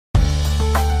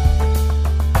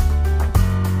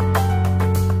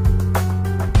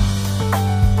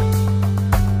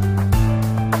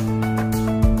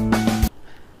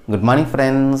Good morning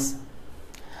friends.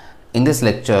 In this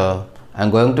lecture I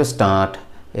am going to start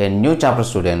a new chapter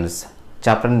students.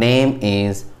 Chapter name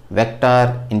is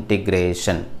Vector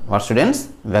Integration. What students?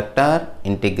 Vector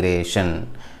Integration.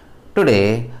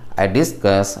 Today I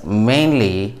discuss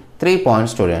mainly 3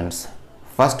 points students.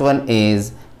 First one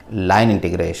is line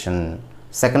integration.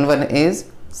 Second one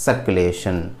is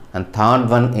circulation. And third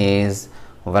one is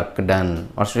work done.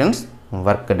 What students?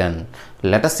 Work done.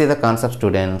 Let us see the concept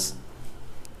students.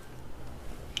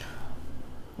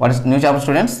 What is new chapter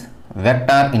students?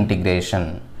 Vector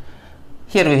integration.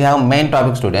 Here we have main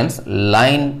topic students,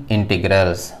 line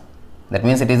integrals. That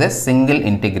means it is a single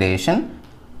integration.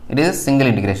 It is a single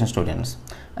integration students.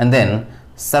 And then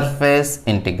surface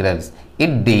integrals.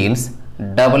 It deals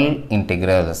double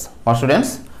integrals. What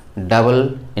students?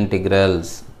 Double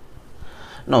integrals.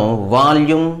 Now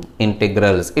volume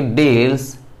integrals. It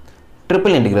deals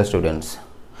triple integral students.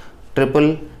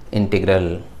 Triple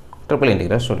integral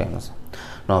students.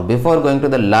 Now before going to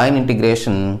the line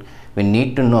integration, we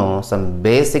need to know some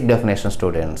basic definition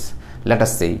students. Let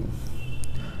us see.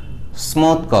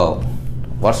 Smooth curve.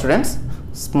 What students?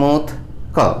 Smooth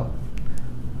curve.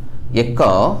 A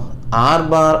curve r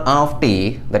bar of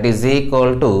t that is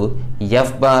equal to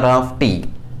f bar of t.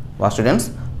 What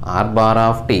students? R bar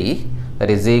of t that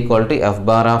is equal to f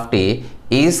bar of t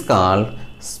is called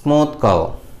smooth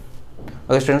curve.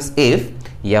 Okay students, if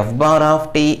f bar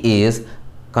of t is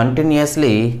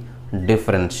continuously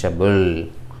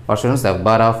differentiable. What students? F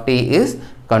bar of t is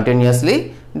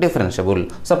continuously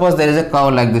differentiable. Suppose there is a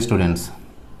curve like this students.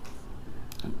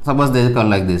 Suppose there is a curve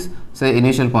like this. Say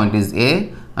initial point is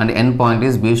A and end point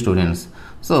is B students.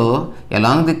 So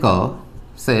along the curve,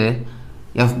 say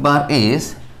f bar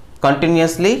is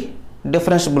continuously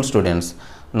differentiable students.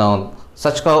 Now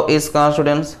such curve is called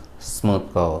students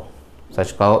smooth curve.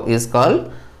 Such curve is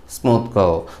called smooth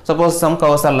curve. Suppose some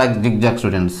curves are like zigzag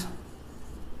students.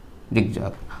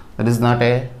 Zigzag. That is not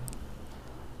a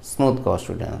smooth curve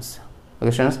students.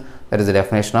 Okay students, that is the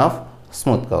definition of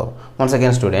smooth curve. Once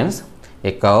again students,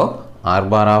 a curve r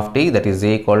bar of t that is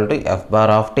equal to f bar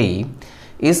of t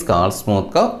is called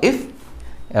smooth curve if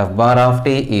f bar of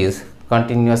t is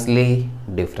continuously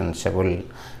differentiable.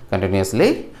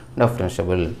 Continuously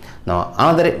differentiable. Now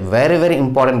another very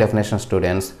important definition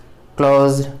students,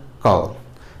 closed curve.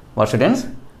 What students?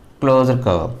 Closed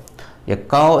curve. A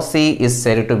curve C is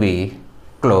said to be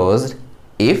closed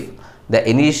if the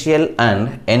initial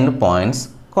and end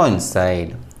points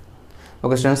coincide.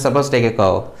 Okay students, suppose take a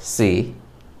curve C.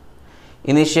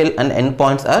 Initial and end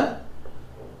points are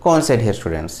coincide here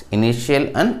students.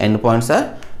 Initial and end points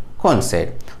are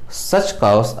coincide. Such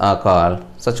curves are called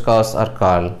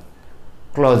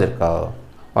closed curve.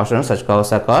 What students? Such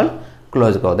curves are called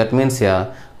closed curve. That means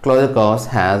here closed curves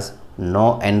has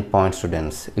no end point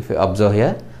students. If you observe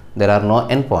here, there are no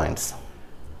end points.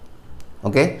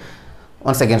 Okay.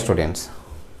 Once again students,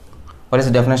 what is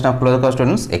the definition of closed curve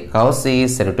students? A curve C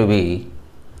is said to be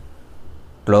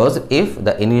closed if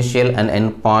the initial and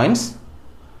end points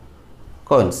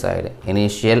coincide.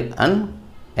 Initial and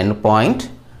end point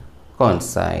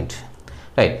coincide.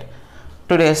 Right.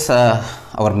 Today's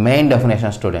our main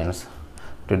definition students.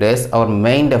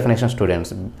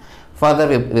 Further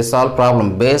we solve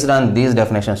problem based on these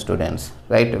definition students.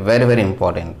 Right. Very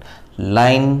important.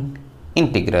 Line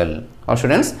integral. Or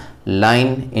students,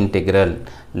 line integral.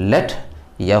 Let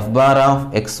f bar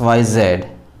of xyz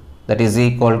that is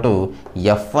equal to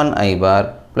f1 I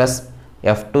bar plus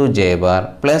f2 j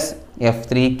bar plus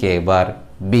f3 k bar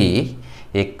be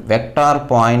a vector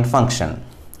point function.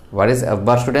 What is f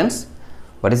bar students?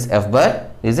 What is f bar?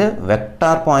 It is a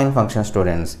vector point function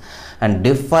students and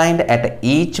defined at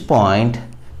each point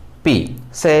P.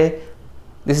 Say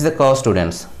this is the curve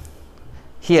students.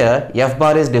 Here f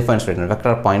bar is defined students,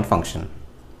 vector point function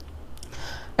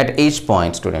at each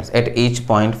point students, at each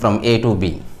point from A to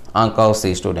B on curve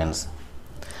C students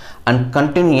and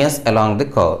continuous along the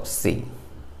curve C.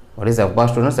 What is f bar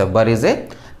students? F bar is a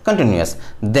continuous.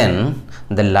 Then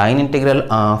the line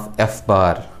integral of f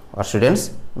bar, or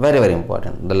students, very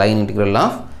important. The line integral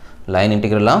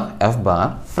of f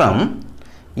bar from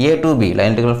A to B,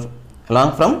 line integral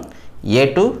along from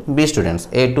A to B students,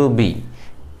 A to B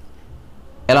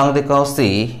along the curve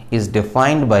C is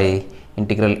defined by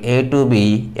integral A to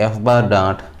B f bar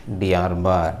dot dr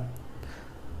bar.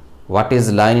 What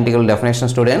is line integral definition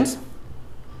students?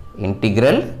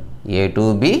 Integral A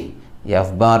to B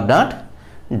f bar dot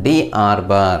dr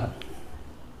bar.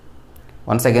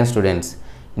 Once again students,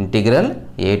 integral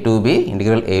A to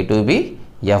B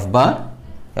f bar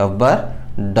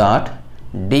dot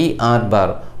dr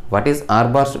bar. What is r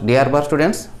bar, dr bar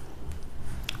students?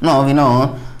 Now we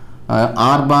know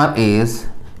R bar is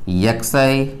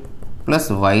xi plus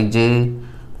yj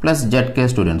plus zk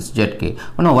students, zk.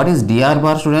 Oh, no, what is dr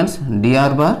bar students?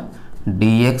 Dr bar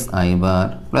dxi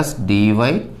bar plus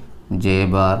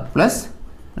dyj bar plus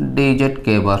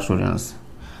dzk bar students,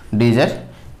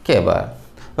 dzk bar.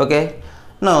 Okay,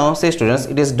 now see students,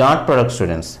 it is dot product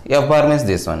students. F bar means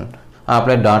this one. I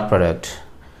apply dot product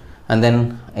and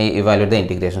then I evaluate the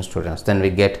integration students, then we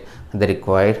get the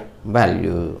required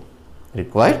value.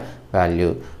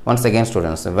 Once again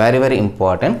students, very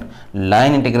important,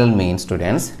 line integral means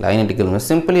students, line integral means,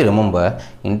 simply remember,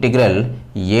 integral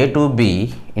a to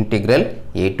b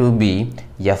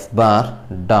f bar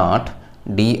dot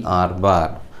dr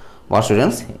bar. What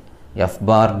students? F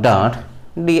bar dot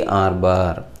dr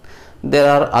bar. There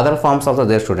are other forms also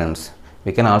there students.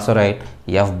 We can also write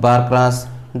f bar cross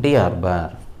dr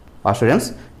bar. What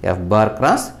students? F bar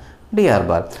cross dr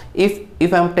bar.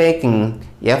 If I am taking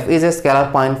f is a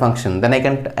scalar point function, then I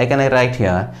can write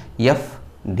here f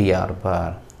dr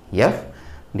bar.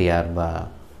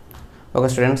 Okay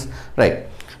students, right.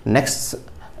 Next,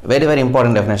 very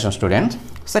important definition students,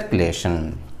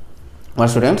 circulation. What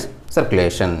students?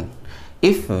 Circulation.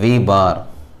 If v bar,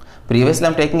 previously I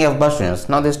am taking f bar students,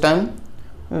 now this time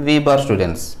v bar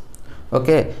students,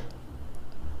 okay,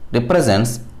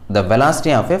 represents the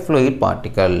velocity of a fluid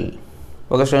particle.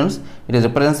 Okay students, it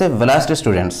represents a velocity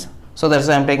students, so that's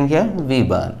why I am taking here v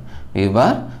bar. V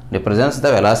bar represents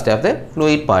the velocity of the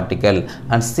fluid particle,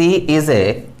 and c is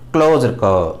a closed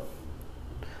curve.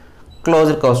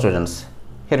 Students,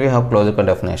 here we have closed curve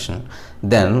definition.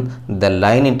 Then the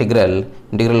line integral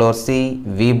over c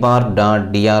v bar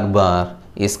dot dr bar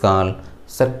is called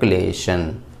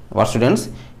circulation. What students?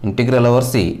 Integral over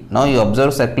c. Now you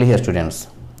observe circle here students.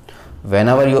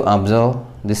 Whenever you observe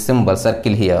this symbol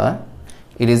circle here,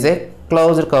 it is a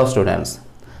closed curve students.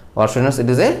 What students? It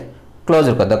is a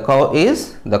closed curve.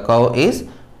 The curve is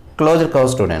closed curve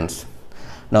students.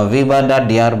 Now v bar dot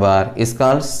dr bar is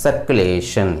called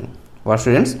circulation. What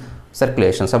students?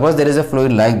 Circulation. Suppose there is a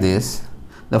fluid like this.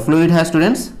 The fluid has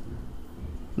students,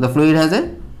 the fluid has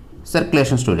a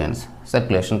circulation students,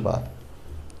 circulation path.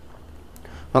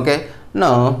 Okay,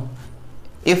 now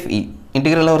if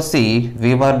integral over c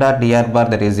v bar dot dr bar,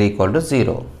 that is equal to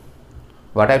 0.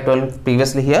 What I told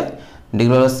previously here,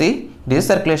 integral over c, this is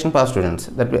circulation path students.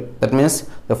 That means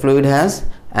the fluid has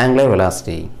angular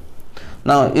velocity.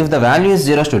 Now if the value is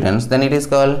 0 students, then it is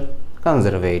called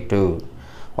conservative.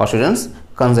 What students?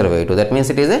 Conservative. That means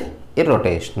it is a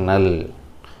irrotational.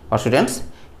 What students?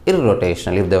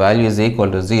 Irrotational. If the value is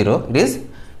equal to 0, it is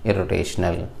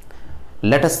irrotational.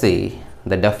 Let us see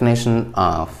the definition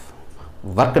of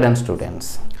work done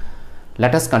students.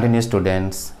 Let us continue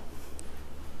students.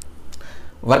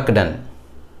 Work done.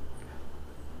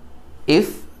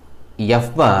 If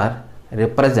F bar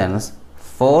represents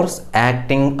force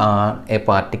acting on a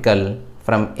particle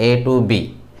from A to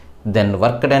B, then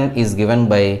work done is given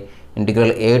by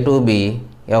integral A to B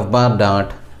F bar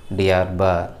dot dr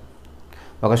bar.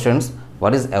 Okay students,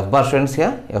 what is F bar students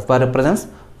here? F bar represents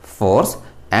force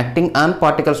acting on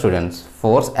particle students.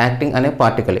 Force acting on a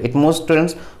particle. It moves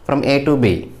students from A to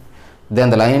B. Then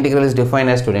the line integral is defined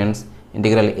as students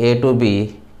integral A to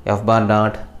B F bar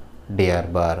dot dr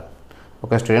bar.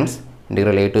 Okay students,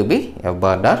 integral A to B F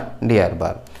bar dot dr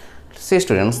bar. See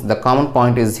students, the common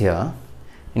point is here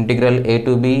integral A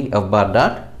to B F bar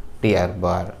dot dr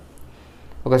bar.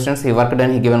 Okay students, he work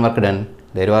done, he given work done.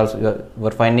 There you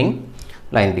are finding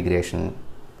line integration.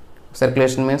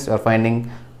 Circulation means you are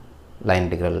finding line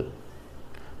integral.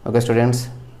 Okay students,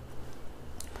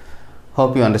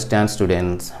 hope you understand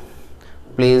students.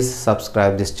 Please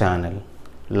subscribe this channel,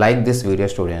 like this video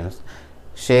students,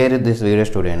 share this video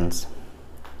students.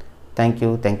 Thank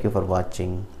you for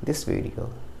watching this video.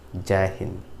 Jai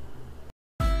Hind.